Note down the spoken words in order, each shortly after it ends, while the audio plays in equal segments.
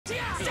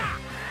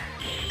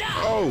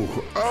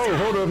Oh,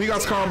 hold up. He got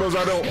combos,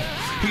 I don't.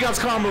 He got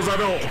combos, I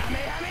don't.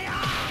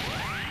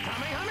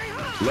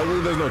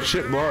 Luckily, there's no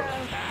chip block.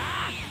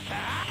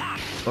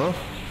 Huh?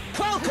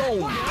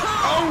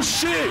 Oh,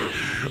 shit.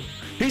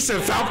 He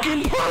said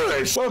Falcon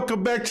Punch.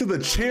 Welcome back to the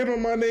channel.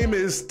 My name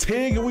is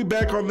Tig, and we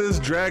back on this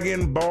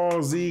Dragon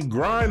Ball Z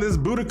grind, this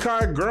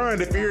Budokai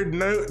grind. If you're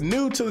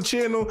new to the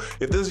channel,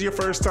 if this is your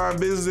first time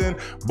visiting,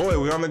 boy,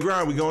 we on the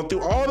grind. We going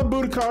through all the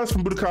Budokais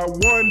from Budokai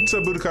 1 to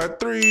Budokai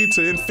 3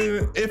 to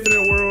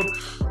Infinite World,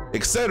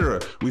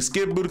 etc. We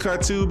skipped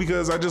Budokai 2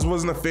 because I just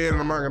wasn't a fan,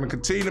 and I'm not gonna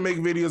continue to make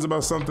videos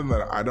about something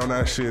that I don't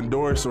actually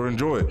endorse or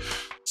enjoy.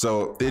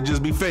 So it'd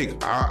just be fake.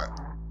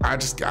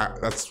 That's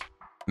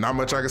not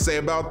much I can say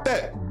about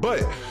that.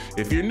 But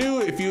if you're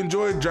new, if you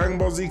enjoy Dragon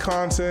Ball Z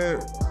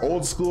content,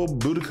 old school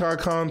Budokai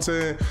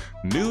content,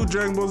 new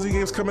Dragon Ball Z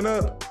games coming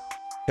up,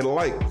 hit a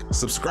like,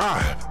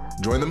 subscribe,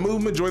 join the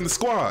movement, join the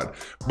squad.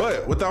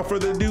 But without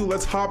further ado,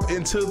 let's hop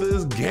into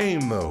this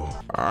game though.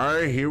 All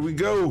right, here we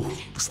go.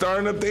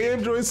 Starting up the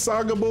Android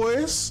Saga,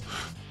 boys.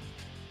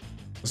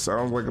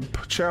 Sounds like a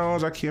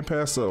challenge I can't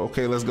pass up.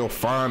 Okay, let's go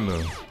find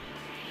them.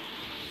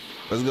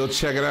 Let's go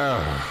check it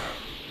out.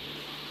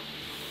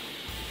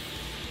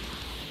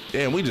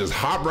 Damn, we just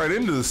hop right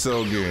into the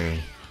Cell game.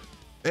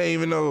 Ain't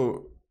even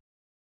know.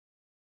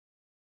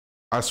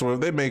 I swear, if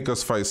they make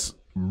us fight,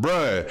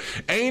 bruh,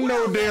 ain't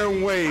no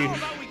damn way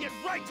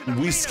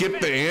we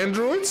skip the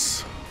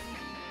androids,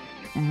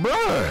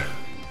 bruh.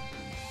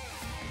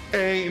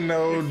 Ain't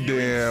no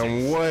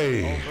damn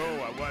way.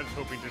 Although I was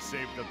hoping to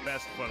save the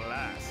best for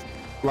last.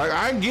 Like,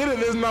 I get it,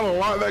 there's not a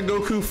lot that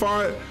Goku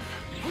fought,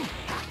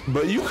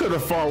 but you could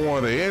have fought one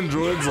of the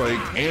androids, like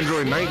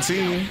Android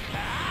 19.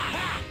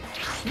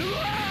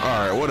 All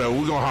right, whatever.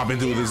 We're gonna hop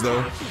into this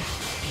though.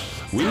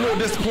 We a little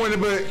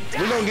disappointed, but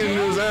we're gonna get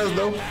into his ass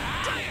though.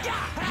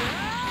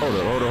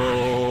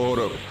 Hold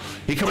up.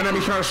 He coming at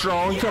me kind of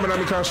strong.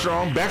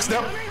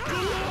 Backstep.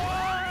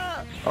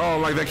 Oh, I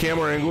don't like that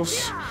camera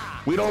angles.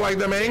 We don't like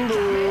them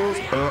angles.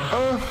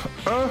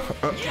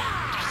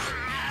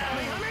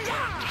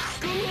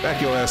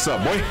 Back your ass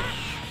up, boy.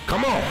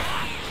 Come on.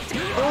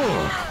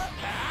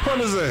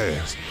 Punch his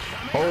ass.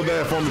 Hold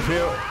that for me,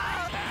 pimp.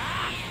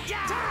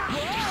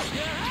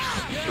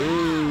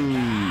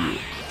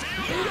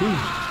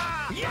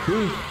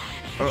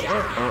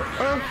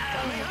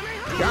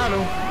 Got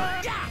him.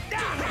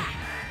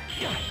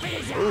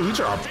 Ooh, he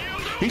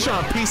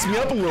trying to piece me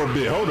up a little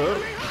bit. Hold up.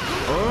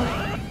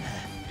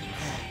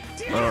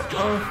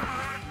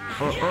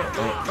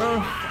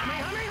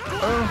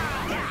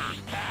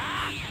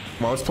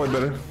 Come on, let's play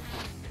better.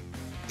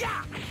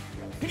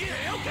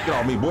 Get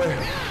on me, boy.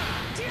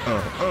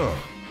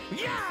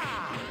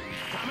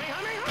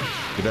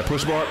 Get that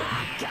push block.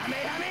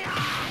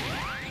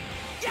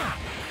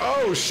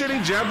 Oh shit, he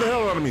jabbed the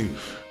hell out of me.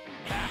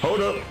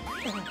 Hold up.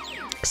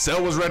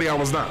 Cell was ready, I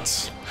was not.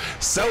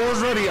 Cell was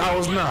ready, I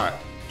was not.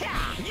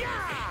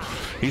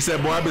 He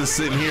said, boy, I've been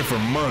sitting here for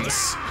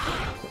months.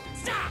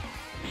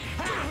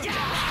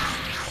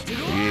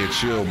 Yeah,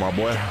 chill, my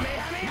boy.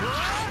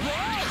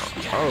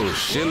 Oh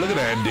shit, look at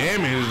that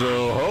damage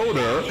though. Hold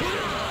up.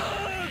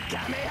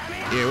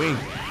 Yeah, we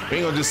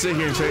ain't gonna just sit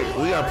here and take,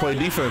 we gotta play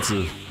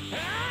defensive.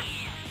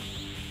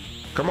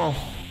 Come on.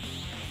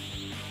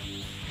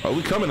 Oh,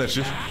 we coming at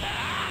you.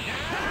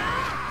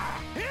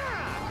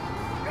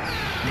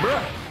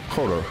 Bruh.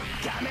 Hold up.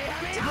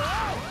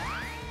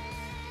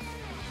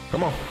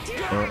 Come on.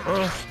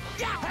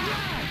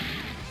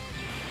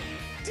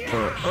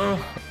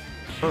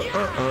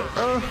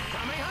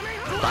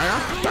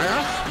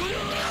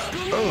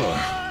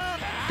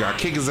 Gotta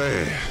kick his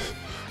ass.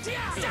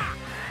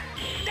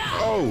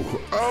 Oh,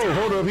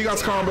 hold up. He got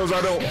combos,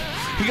 I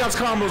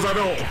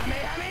don't.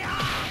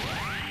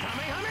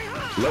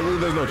 Luckily,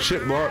 there's no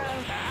chip block.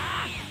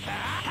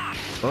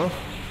 Huh?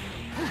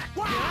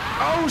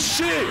 Oh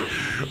shit!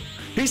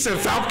 He said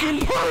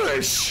Falcon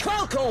Punch!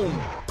 Falcon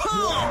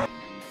Punch!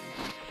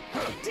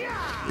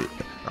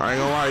 I ain't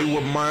gonna lie, he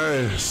whooped my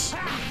ass.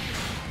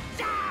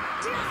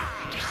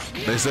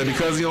 They said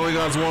because he only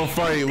got one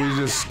fight, we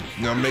just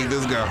gonna make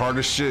this guy hard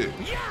as shit.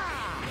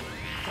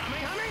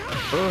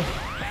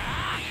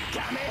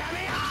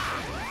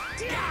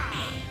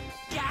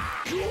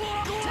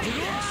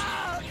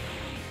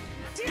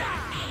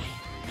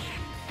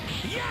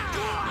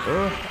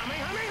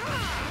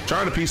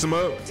 Trying to piece him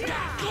up.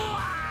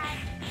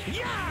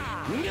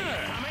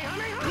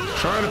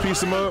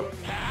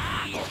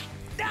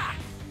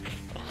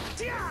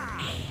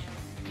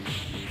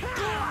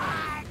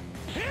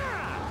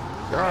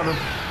 Got him.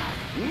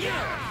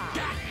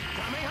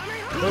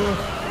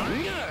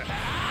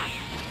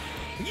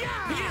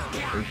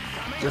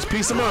 Just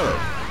piece him up.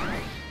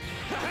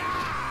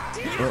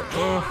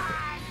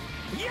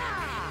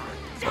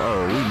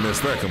 Oh, we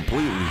missed that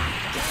completely.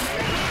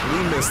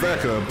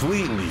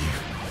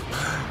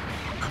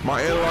 My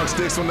analog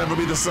sticks will never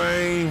be the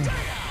same.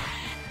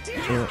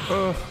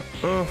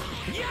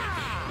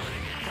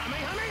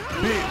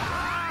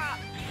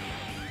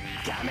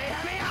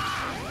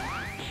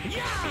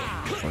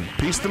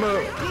 Pieced him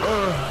up.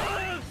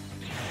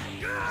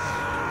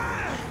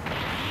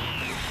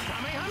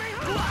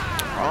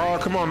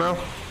 Come on now.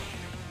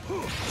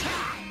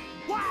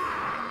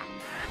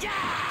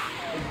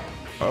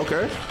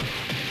 Okay.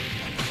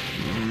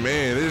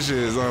 Man, this shit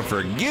is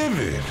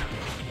unforgiving.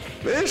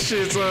 This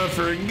shit's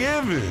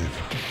unforgiving.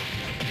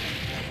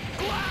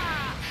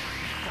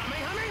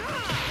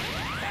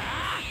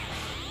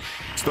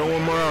 Still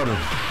one more out of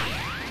him.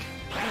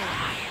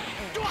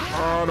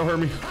 Oh, don't hurt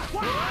me.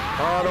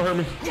 Oh, don't hurt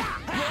me.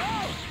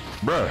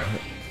 Bruh.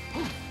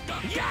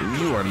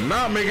 You are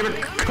not making a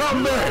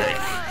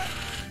comeback.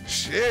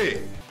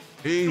 Shit.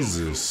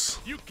 Jesus.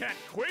 You can't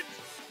quit.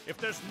 If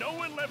there's no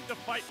one left to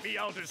fight me,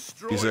 I'll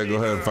destroy you. He said, go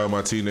ahead and fight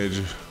my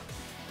teenager. He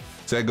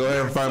said, go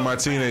ahead and fight my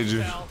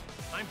teenager.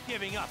 I'm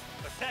giving up,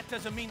 but that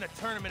doesn't mean the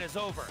tournament is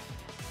over.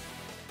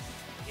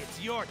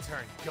 It's your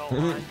turn,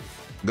 Gohan.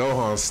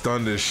 Gohan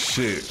stunned as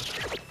shit.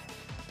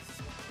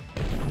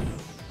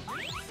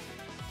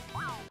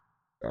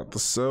 Got the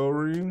Cell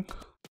ring.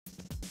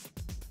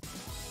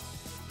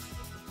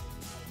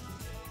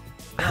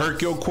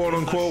 Hercule, quote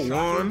unquote,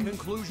 won.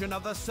 Conclusion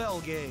of the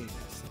Cell games.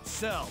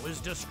 Cell is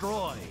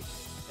destroyed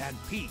and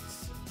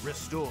peace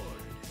restored.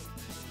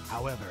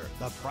 However,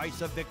 the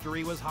price of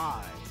victory was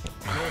high.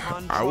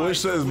 I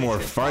wish there's more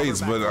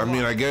fights, but I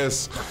mean, I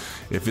guess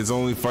if it's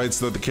only fights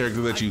that the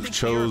character that you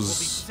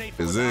chose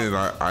is in,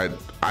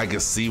 I can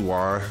see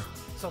why.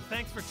 So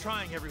thanks for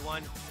trying,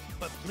 everyone,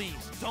 but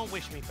please don't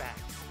wish me back.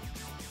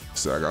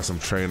 So I got some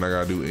training I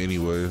gotta do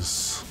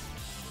anyways.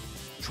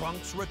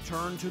 Trunks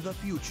return to the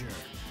future,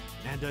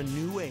 and a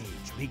new age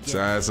begins.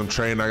 So I had some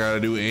training I gotta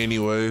do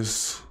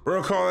anyways.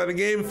 We'll call that a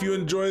game. If you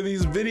enjoy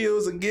these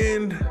videos,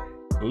 again,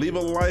 leave a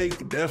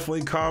like,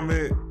 definitely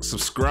comment,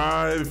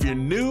 subscribe if you're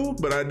new,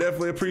 but I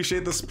definitely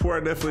appreciate the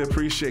support. I definitely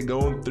appreciate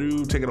going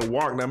through, taking a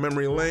walk down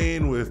memory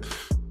lane with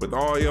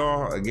all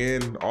y'all.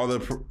 Again, all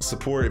the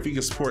support. If you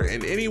can support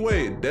in any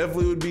way, it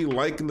definitely would be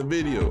liking the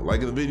video.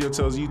 Liking the video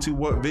tells YouTube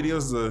what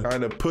videos to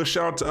kind of push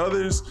out to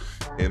others,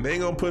 and they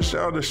ain't gonna push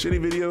out a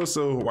shitty video,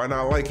 so why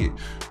not like it?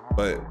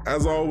 But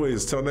as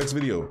always, till next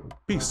video,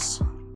 peace.